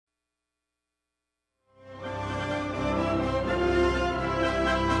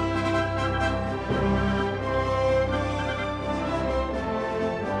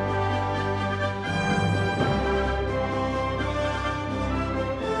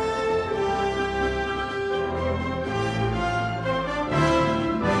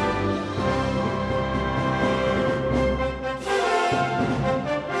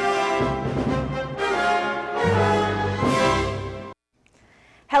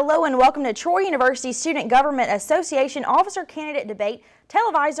Hello and welcome to Troy University Student Government Association Officer Candidate Debate,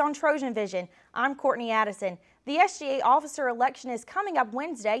 televised on Trojan Vision. I'm Courtney Addison. The SGA officer election is coming up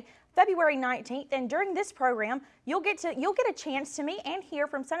Wednesday, February 19th, and during this program, you'll get a chance to meet and hear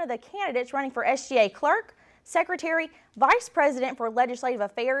from some of the candidates running for SGA Clerk, Secretary, Vice President for Legislative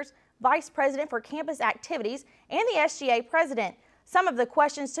Affairs, Vice President for Campus Activities, and the SGA President. Some of the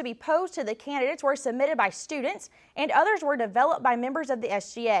questions to be posed to the candidates were submitted by students, and others were developed by members of the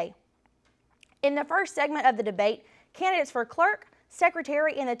SGA. In the first segment of the debate, candidates for clerk,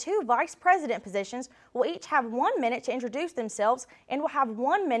 secretary, and the two vice president positions will each have 1 minute to introduce themselves and will have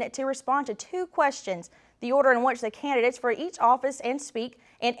 1 minute to respond to 2 questions. The order in which the candidates for each office and speak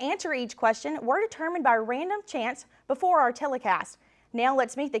and answer each question were determined by random chance before our telecast. Now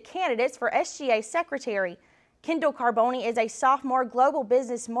let's meet the candidates for SGA Secretary. Kendall Carboni is a sophomore global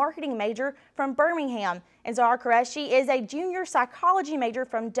business marketing major from Birmingham, and Zara Qureshi is a junior psychology major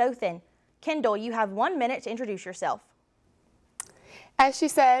from Dothan. Kendall, you have 1 minute to introduce yourself. As she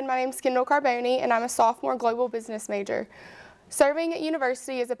said, my name is Kendall Carboni, and I'm a sophomore global business major. Serving at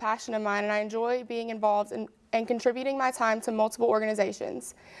university is a passion of mine, and I enjoy being involved and contributing my time to multiple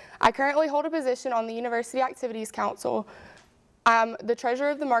organizations. I currently hold a position on the University Activities Council. I'm the treasurer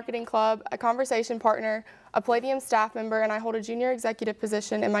of the marketing club, a conversation partner, a Palladium staff member, and I hold a junior executive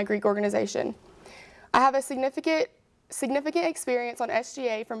position in my Greek organization. I have a significant experience on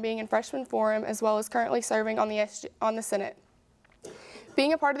SGA from being in freshman forum as well as currently serving on the Senate.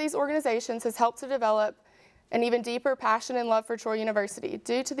 Being a part of these organizations has helped to develop an even deeper passion and love for Troy University.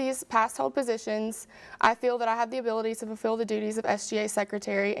 Due to these past held positions, I feel that I have the ability to fulfill the duties of SGA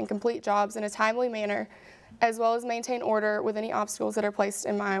Secretary and complete jobs in a timely manner, as well as maintain order with any obstacles that are placed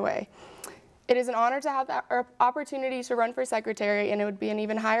in my way. It is an honor to have the opportunity to run for secretary, and it would be an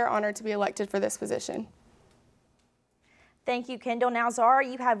even higher honor to be elected for this position. Thank you, Kendall. Now, Zara,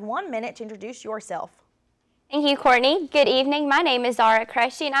 you have 1 minute to introduce yourself. Thank you, Courtney. Good evening. My name is Zara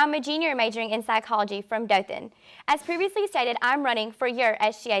Qureshi, and I'm a junior majoring in psychology from Dothan. As previously stated, I'm running for your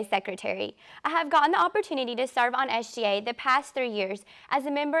SGA Secretary. I have gotten the opportunity to serve on SGA the past 3 years as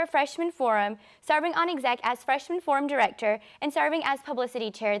a member of Freshman Forum, serving on exec as Freshman Forum Director, and serving as Publicity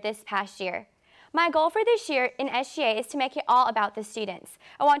Chair this past year. My goal for this year in SGA is to make it all about the students.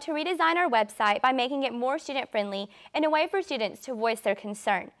 I want to redesign our website by making it more student-friendly and a way for students to voice their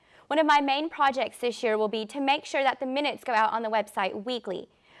concern. One of my main projects this year will be to make sure that the minutes go out on the website weekly.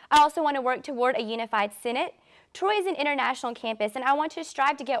 I also want to work toward a unified Senate. Troy is an international campus, and I want to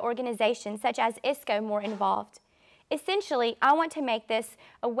strive to get organizations such as ISCO more involved. Essentially, I want to make this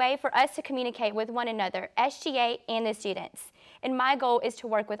a way for us to communicate with one another, SGA and the students. And my goal is to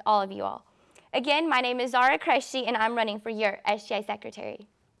work with all of you all. Again, my name is Zara Qureshi, and I'm running for your SGA Secretary.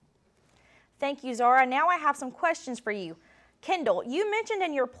 Thank you, Zara. Now I have some questions for you. Kendall, you mentioned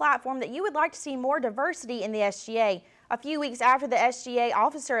in your platform that you would like to see more diversity in the SGA. A few weeks after the SGA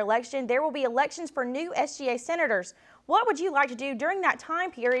officer election, there will be elections for new SGA senators. What would you like to do during that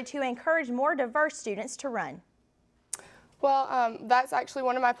time period to encourage more diverse students to run? Well, that's actually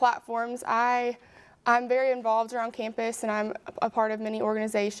one of my platforms. I'm very involved around campus, and I'm a part of many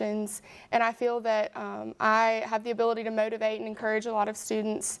organizations, and I feel that I have the ability to motivate and encourage a lot of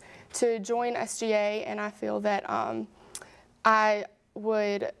students to join SGA, and I feel that I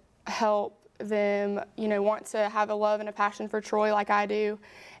would help them, want to have a love and a passion for Troy like I do.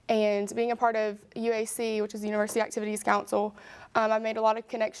 And being a part of UAC, which is the University Activities Council, I've made a lot of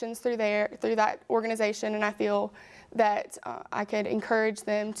connections through that organization, and I feel that I could encourage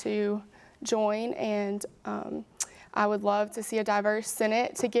them to join, and I would love to see a diverse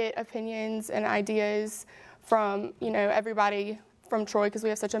Senate to get opinions and ideas from, everybody from Troy, because we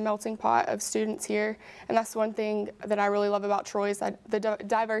have such a melting pot of students here, and that's one thing that I really love about Troy is the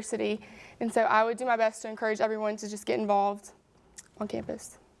diversity. And so I would do my best to encourage everyone to just get involved on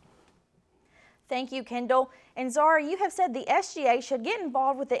campus. Thank you, Kendall. And Zara, you have said the SGA should get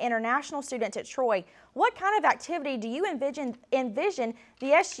involved with the international students at Troy. What kind of activity do you envision the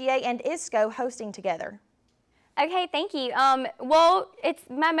SGA and ISCO hosting together? Okay, thank you. Well,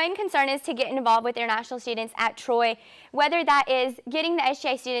 my main concern is to get involved with international students at Troy, whether that is getting the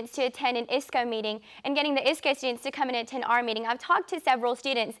SGA students to attend an ISCO meeting and getting the ISCO students to come and attend our meeting. I've talked to several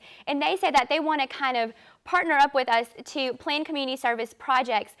students, and they say that they want to kind of partner up with us to plan community service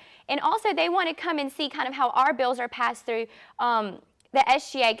projects, and also they want to come and see kind of how our bills are passed through the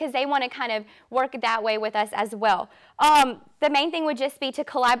SGA, because they want to kind of work that way with us as well. The main thing would just be to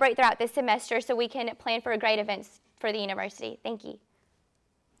collaborate throughout this semester so we can plan for great events for the university. Thank you.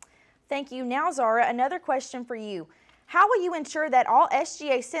 Thank you. Now, Zara, another question for you. How will you ensure that all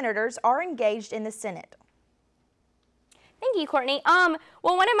SGA senators are engaged in the Senate? Thank you, Courtney. Well,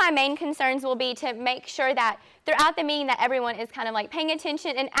 one of my main concerns will be to make sure that throughout the meeting that everyone is kind of like paying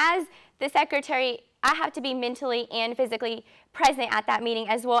attention, and as the secretary, I have to be mentally and physically present at that meeting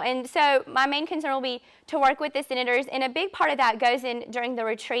as well. And so my main concern will be to work with the senators, and a big part of that goes in during the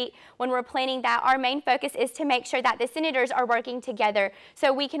retreat when we're planning that. Our main focus is to make sure that the senators are working together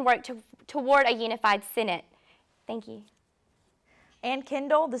so we can work toward a unified Senate. Thank you. And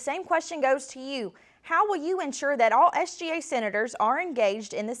Kendall, the same question goes to you. How will you ensure that all SGA senators are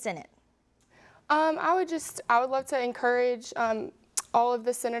engaged in the Senate? I would love to encourage all of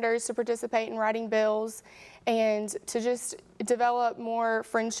the senators to participate in writing bills and to just develop more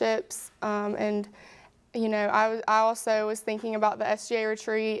friendships. And you know, I also was thinking about the SGA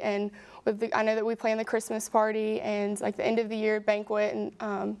retreat, and I know that we plan the Christmas party and like the end of the year banquet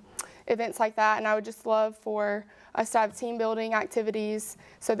and events like that. And I would just love for us to have team building activities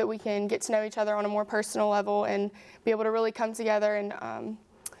so that we can get to know each other on a more personal level and be able to really come together and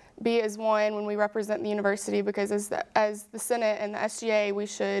be as one when we represent the university, because as the Senate and the SGA, we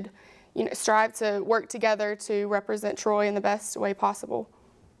should, you know, strive to work together to represent Troy in the best way possible.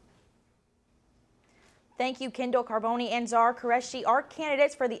 Thank you, Kendall Carboni and Zara Qureshi, our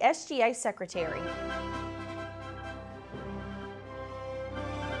candidates for the SGA Secretary.